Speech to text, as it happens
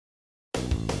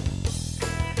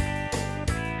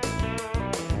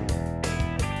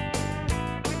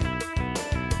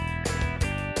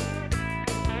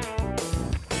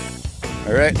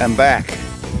All right, I'm back.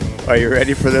 Are you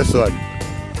ready for this one?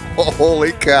 Oh,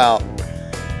 holy cow.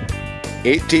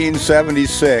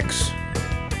 1876.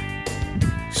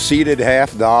 Seated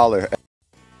 $50.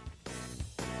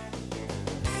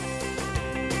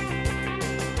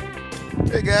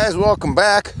 Hey guys, welcome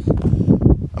back.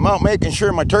 I'm out making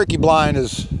sure my turkey blind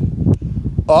is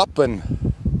up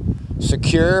and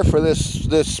secure for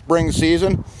this spring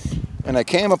season, and I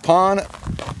came upon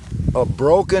a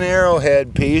broken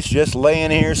arrowhead piece just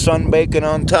laying here sunbaking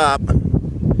on top.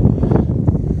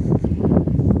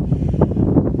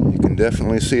 You can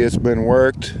definitely see it's been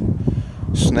worked,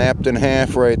 snapped in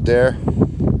half right there.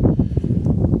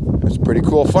 It's a pretty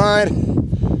cool find.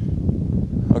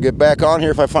 I'll get back on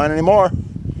here if I find any more.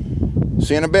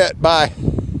 See you in a bit. Bye.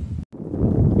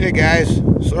 Hey guys,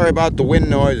 sorry about the wind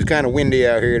noise. It's kind of windy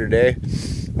out here today.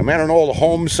 I'm at an old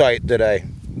home site that I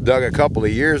dug a couple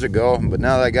of years ago, but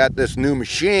now that I got this new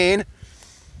machine,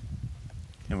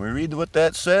 can we read what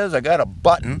that says? I got a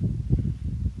button.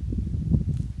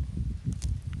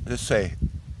 Does it say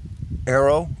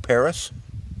Aero Paris?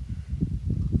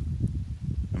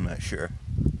 I'm not sure.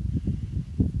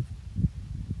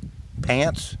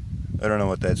 Pants? I don't know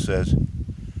what that says.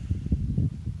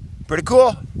 Pretty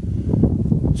cool.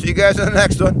 See you guys in the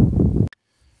next one.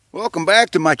 Welcome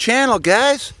back to my channel,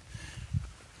 guys.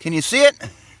 Can you see it?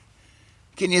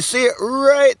 Can you see it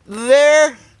right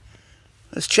there?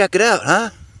 Let's check it out,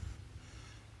 huh?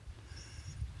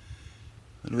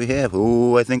 What do we have?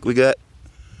 Oh, I think we got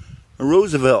a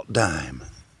Roosevelt dime.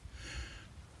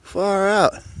 Far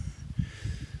out.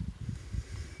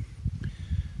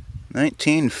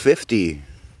 1950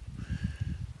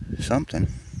 something.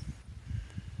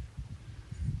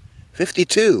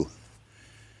 52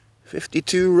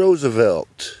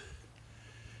 Roosevelt.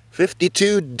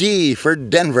 52D for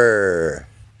Denver.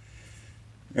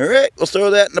 Alright, we'll throw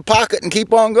that in the pocket and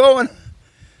keep on going.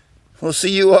 We'll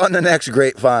see you on the next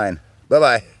great find.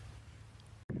 Bye-bye.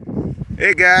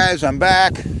 Hey guys, I'm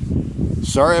back.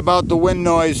 Sorry about the wind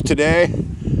noise today.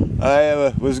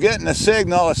 I was getting a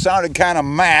signal. It sounded kind of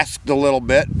masked a little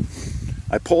bit.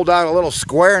 I pulled out a little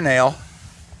square nail,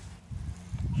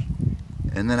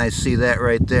 and then I see that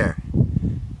right there.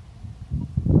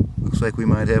 Looks like we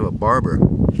might have a barber.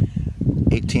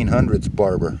 1800s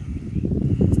barber.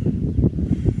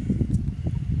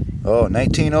 Oh,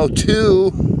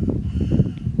 1902.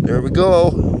 There we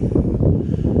go.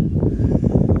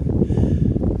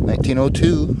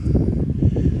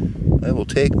 1902. I will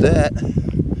take that.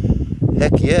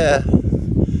 Heck yeah.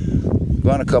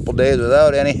 Gone a couple days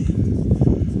without any.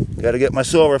 Got to get my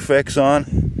silver fix on.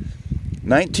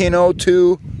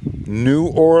 1902 New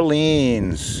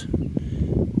Orleans.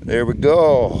 There we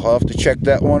go. I'll have to check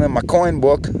that one in my coin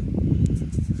book.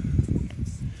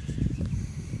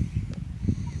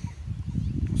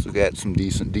 So got some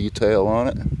decent detail on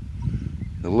it.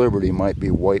 The Liberty might be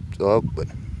wiped out, but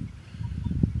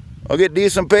I'll get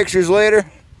decent pictures later.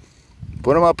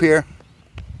 Put them up here.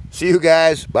 See you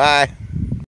guys. Bye.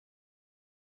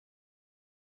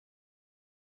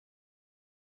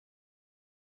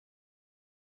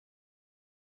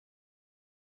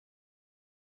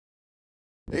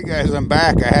 Hey guys, I'm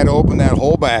back. I had to open that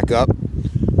hole back up.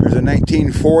 There's a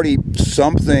 1940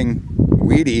 something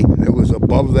Wheatie that was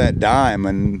above that dime,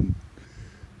 and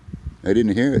I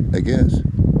didn't hear it, I guess.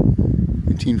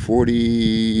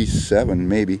 1947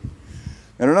 maybe.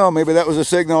 I don't know, maybe that was a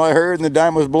signal I heard and the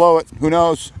dime was below it. Who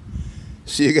knows?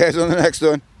 See you guys on the next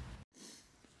one.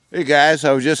 Hey guys,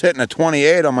 I was just hitting a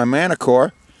 28 on my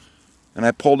Manticore, and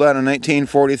I pulled out a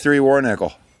 1943 war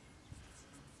nickel.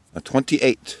 A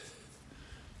 28.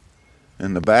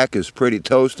 And the back is pretty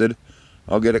toasted.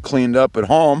 I'll get it cleaned up at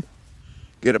home,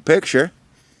 get a picture.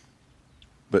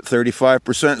 But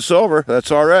 35% silver, that's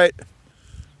all right.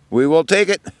 We will take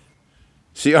it.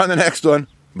 See you on the next one.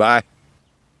 Bye.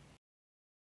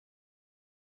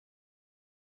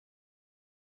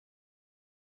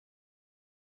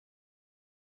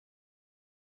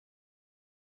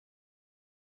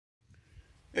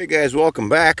 Hey guys, welcome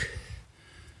back.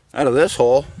 Out of this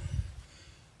hole,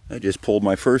 I just pulled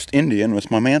my first Indian with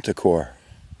my Manticore.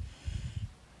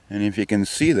 And if you can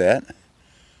see that,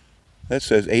 that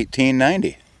says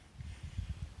 1890.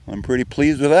 I'm pretty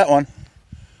pleased with that one.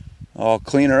 I'll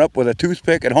clean her up with a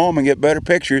toothpick at home and get better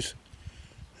pictures.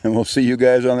 And we'll see you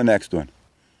guys on the next one.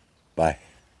 Bye.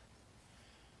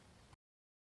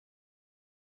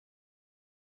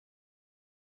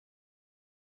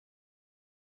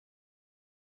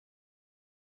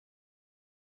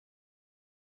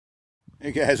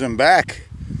 Hey guys, I'm back.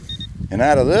 And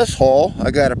out of this hole,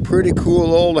 I got a pretty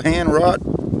cool old hand wrought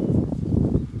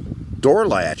door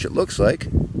latch, it looks like.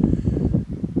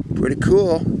 Pretty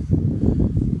cool.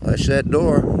 Flash that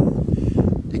door.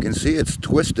 You can see it's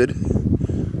twisted.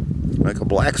 Like a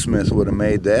blacksmith would have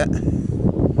made that.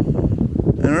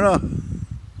 I don't know.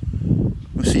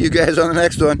 We'll see you guys on the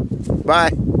next one.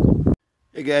 Bye.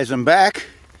 Hey guys, I'm back.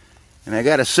 And I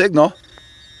got a signal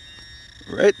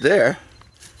right there.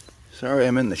 Sorry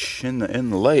I'm in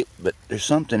the light, but there's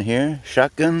something here.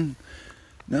 Shotgun.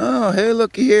 No, hey,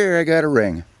 looky here. I got a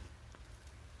ring.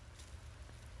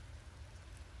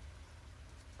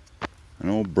 An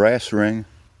old brass ring.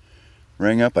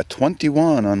 Ring up a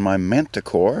 21 on my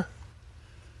Manticore.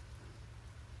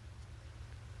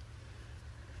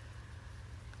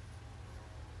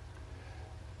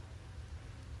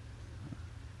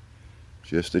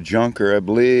 Just a junker, I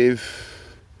believe.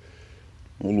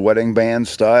 Old wedding band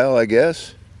style, I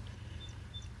guess.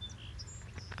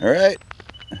 Alright.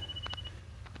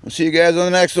 We'll see you guys on the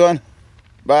next one.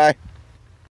 Bye.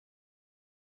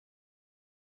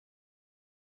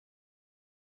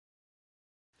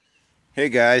 Hey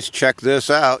guys, check this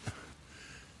out.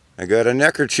 I got a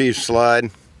neckerchief slide.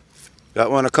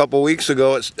 Got one a couple weeks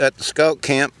ago at the scout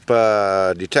camp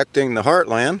detecting the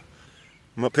heartland.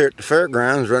 I'm up here at the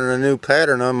fairgrounds running a new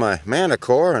pattern on my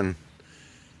Manticore, and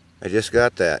I just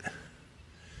got that.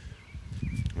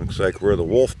 Looks like we're the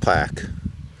wolf pack.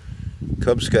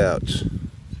 Cub Scouts.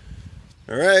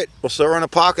 Alright, we'll throw in a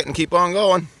pocket and keep on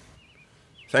going.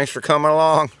 Thanks for coming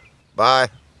along. Bye.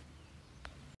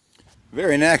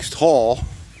 Very next hole,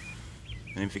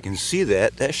 and if you can see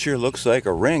that, that sure looks like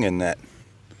a ring in that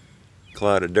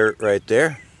cloud of dirt right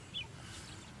there.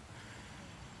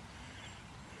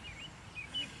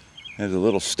 There's a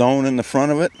little stone in the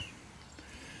front of it.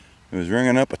 It was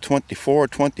ringing up a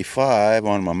 24-25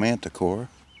 on my Manticore.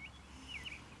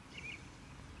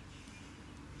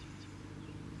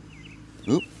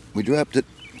 Oop, we dropped it.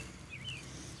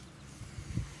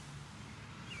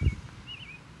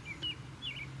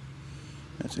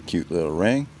 That's a cute little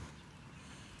ring.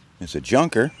 It's a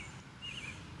junker,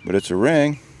 but it's a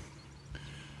ring.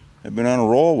 I've been on a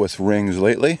roll with rings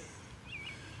lately.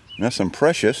 Nothing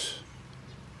precious.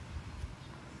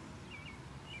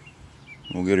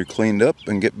 We'll get her cleaned up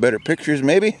and get better pictures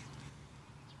maybe.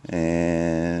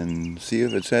 And see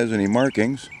if it has any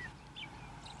markings.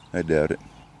 I doubt it.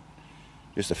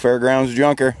 Just a fairgrounds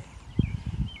junker.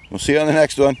 We'll see you on the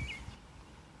next one.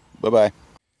 Bye-bye.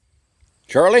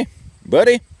 Charlie,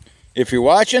 buddy, if you're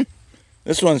watching,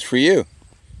 this one's for you.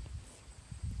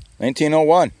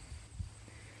 1901.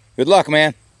 Good luck,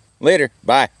 man. Later.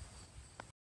 Bye.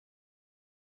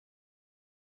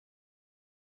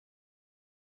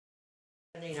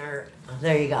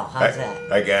 There you go. How's that?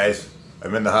 Hi guys.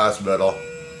 I'm in the hospital.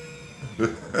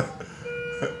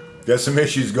 Got some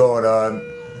issues going on.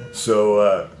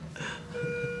 So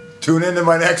tune into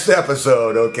my next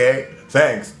episode, okay?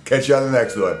 Thanks. Catch you on the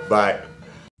next one. Bye.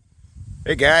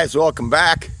 Hey guys, welcome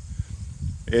back.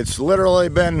 It's literally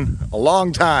been a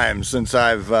long time since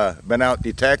I've been out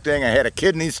detecting. I had a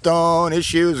kidney stone,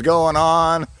 issues going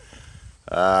on,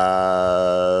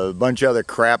 a bunch of other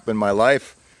crap in my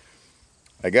life.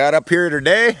 I got up here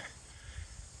today,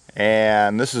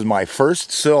 and this is my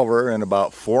first silver in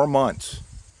about 4 months.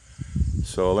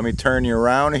 So let me turn you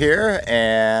around here,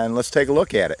 and let's take a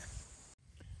look at it.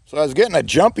 So I was getting a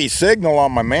jumpy signal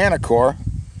on my Manticore.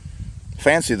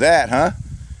 Fancy that, huh?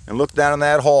 And look down in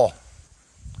that hole.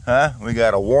 Huh? We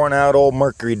got a worn out old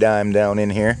mercury dime down in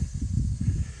here.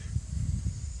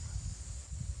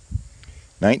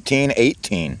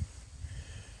 1918.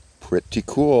 Pretty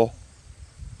cool.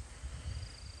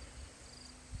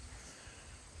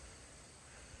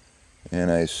 And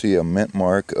I see a mint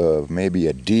mark of maybe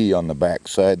a D on the back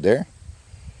side there.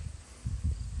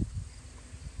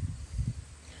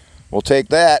 We'll take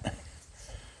that.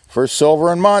 First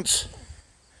silver in months.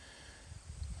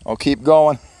 I'll keep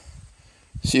going.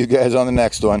 See you guys on the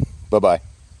next one. Bye-bye.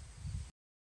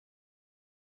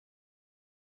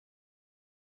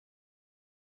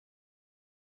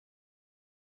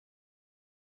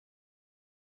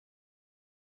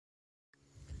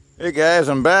 Hey guys,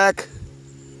 I'm back.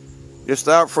 Just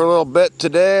out for a little bit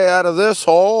today. Out of this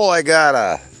hole, I got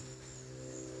a,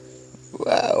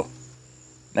 wow,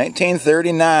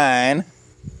 1939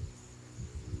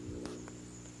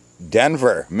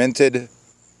 Denver minted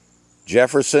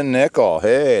Jefferson nickel.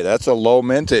 Hey, that's a low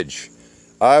mintage.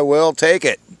 I will take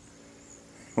it.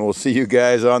 We'll see you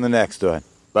guys on the next one.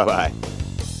 Bye-bye.